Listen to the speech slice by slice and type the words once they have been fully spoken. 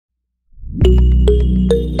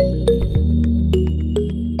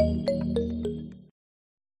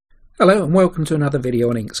Hello and welcome to another video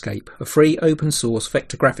on Inkscape, a free open source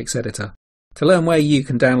vector graphics editor. To learn where you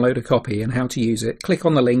can download a copy and how to use it, click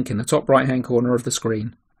on the link in the top right hand corner of the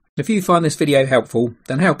screen. If you find this video helpful,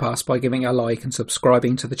 then help us by giving a like and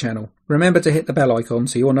subscribing to the channel. Remember to hit the bell icon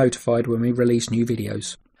so you're notified when we release new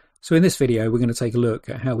videos. So in this video we're going to take a look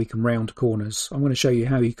at how we can round corners. I'm going to show you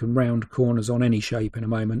how you can round corners on any shape in a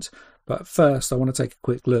moment, but first I want to take a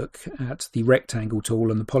quick look at the rectangle tool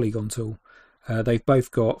and the polygon tool. They've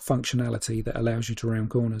both got functionality that allows you to round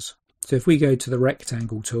corners. So if we go to the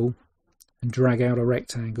rectangle tool and drag out a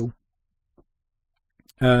rectangle,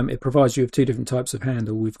 it provides you with two different types of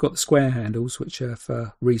handle. We've got the square handles, which are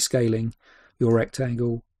for rescaling your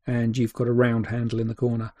rectangle, and you've got a round handle in the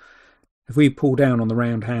corner. If we pull down on the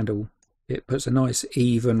round handle, it puts a nice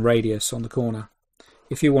even radius on the corner.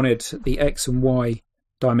 If you wanted the X and Y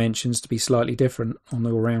dimensions to be slightly different on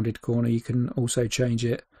the rounded corner, you can also change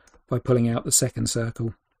it by pulling out the second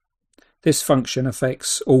circle. This function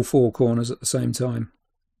affects all four corners at the same time.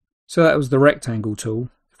 So that was the rectangle tool.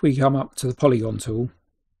 If we come up to the polygon tool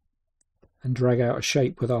and drag out a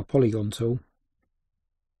shape with our polygon tool,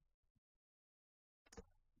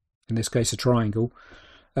 in this case a triangle,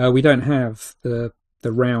 we don't have the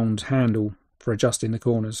round handle for adjusting the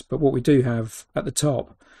corners, but what we do have at the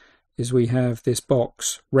top is we have this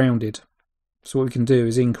box rounded. So what we can do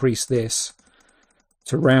is increase this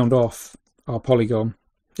to round off our polygon.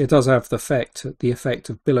 It does have the effect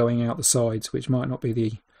of billowing out the sides, which might not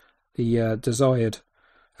be the desired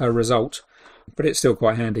result, but it's still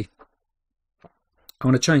quite handy. I'm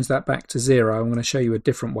going to change that back to 0. I'm going to show you a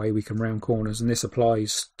different way we can round corners, and this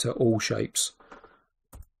applies to all shapes.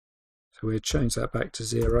 So we'll change that back to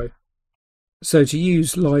 0. So to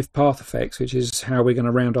use live path effects, which is how we're going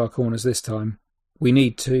to round our corners this time, we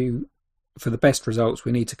need to, for the best results,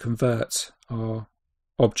 we need to convert our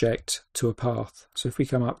object to a path. So if we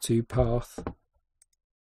come up to path,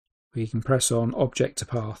 we can press on object to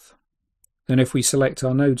path. Then if we select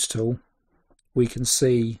our nodes tool, we can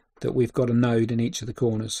see that we've got a node in each of the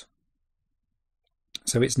corners.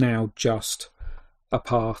 So it's now just a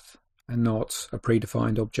path and not a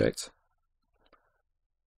predefined object.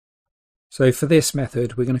 So for this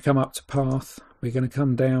method, we're going to come up to path, we're going to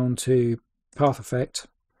come down to path effect,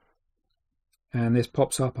 and this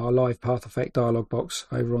pops up our live path effect dialog box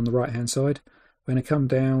over on the right hand side. We're going to come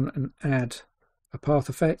down and add a path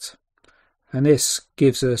effect, and this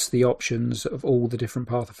gives us the options of all the different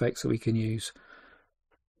path effects that we can use.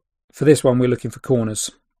 For this one we're looking for corners,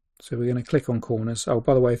 so we're going to click on corners. Oh,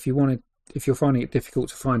 by the way, if you're finding it difficult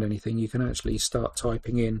to find anything, you can actually start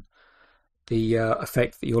typing in the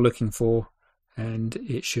effect that you're looking for, and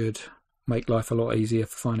it should make life a lot easier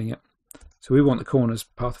for finding it. So we want the corners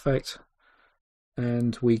path effect,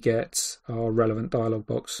 and we get our relevant dialog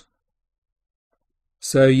box.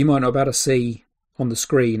 So you might not be able to see on the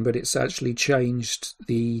screen, but it's actually changed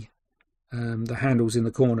the handles in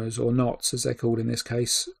the corners, or knots as they're called in this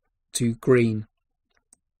case, to green.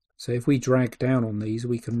 So if we drag down on these,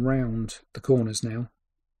 we can round the corners now,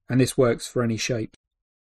 and this works for any shape.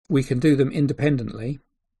 We can do them independently,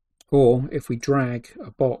 or if we drag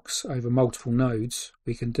a box over multiple nodes,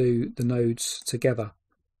 we can do the nodes together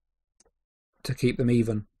to keep them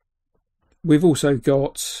even. We've also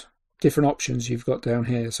got different options you've got down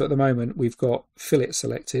here. So at the moment we've got fillet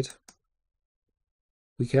selected.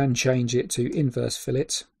 We can change it to inverse fillet.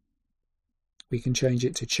 We can change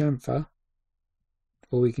it to chamfer,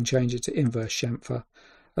 or we can change it to inverse chamfer.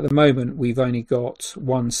 At the moment we've only got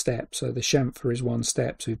one step, so the chamfer is one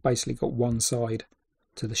step, so we've basically got one side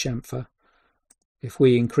to the chamfer. If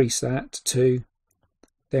we increase that to 2,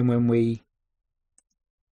 then when we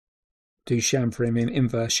do chamfer in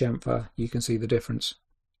inverse chamfer, you can see the difference.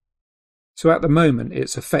 So at the moment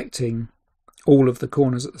it's affecting all of the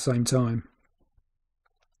corners at the same time.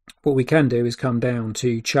 What we can do is come down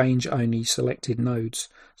to change only selected nodes.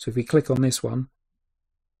 So if we click on this one,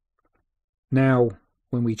 now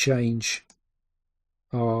when we change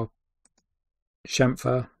our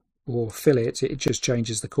chamfer or fillet, it just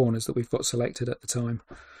changes the corners that we've got selected at the time.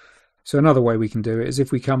 So another way we can do it is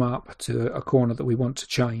if we come up to a corner that we want to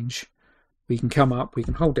change, we can come up, we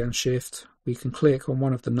can hold down shift, we can click on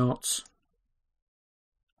one of the knots,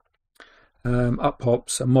 up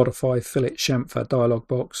pops a modify fillet chamfer dialog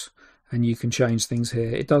box, and you can change things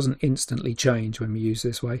here. It doesn't instantly change when we use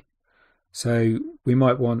this way, so we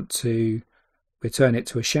might want to return it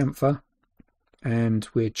to a chamfer, and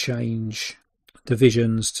we'd change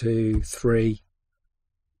divisions to 3,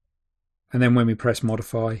 and then when we press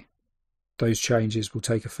modify, those changes will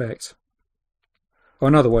take effect. Or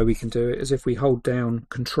another way we can do it is if we hold down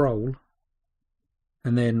Control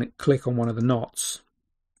and then click on one of the knots,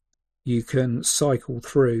 you can cycle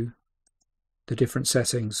through the different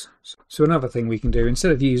settings. So another thing we can do,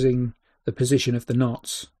 instead of using the position of the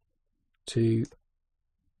knots to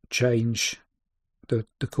change the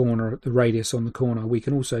corner, the radius on the corner, we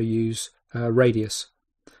can also use radius.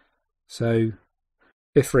 So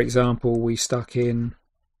if, for example, we stuck in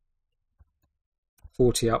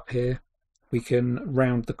 40 up here, we can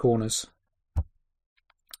round the corners.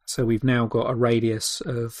 So we've now got a radius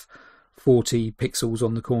of 40 pixels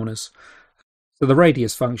on the corners. So the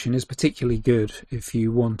radius function is particularly good if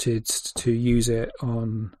you wanted to use it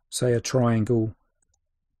on, say, a triangle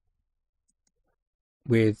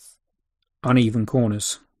with uneven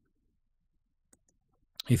corners.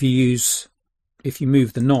 If you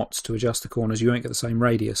move the knots to adjust the corners, you won't get the same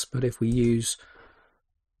radius. But if we use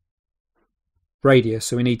radius,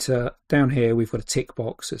 so we need to, down here we've got a tick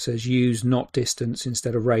box that says use knot distance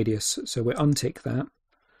instead of radius. So we'll untick that.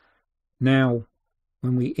 Now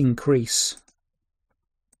when we increase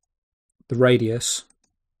the radius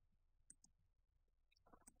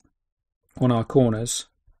on our corners,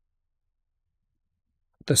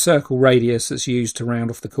 the circle radius that's used to round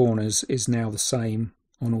off the corners is now the same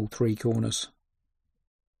on all three corners.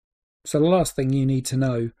 So the last thing you need to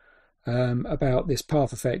know about this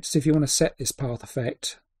path effect is if you want to set this path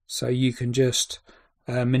effect so you can just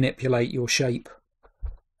manipulate your shape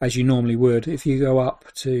as you normally would. If you go up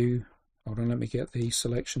to, hold on, let me get the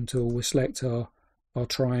selection tool, we select our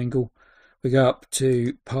triangle, we go up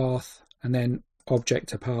to path and then object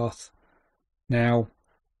to path. Now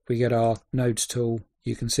we get our nodes tool,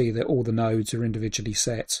 you can see that all the nodes are individually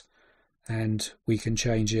set and we can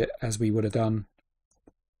change it as we would have done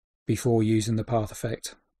before using the path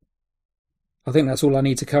effect. I think that's all I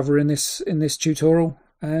need to cover in this tutorial,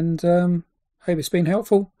 and hope it's been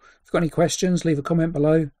helpful. If you've got any questions, leave a comment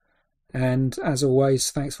below, and as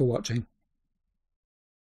always, thanks for watching.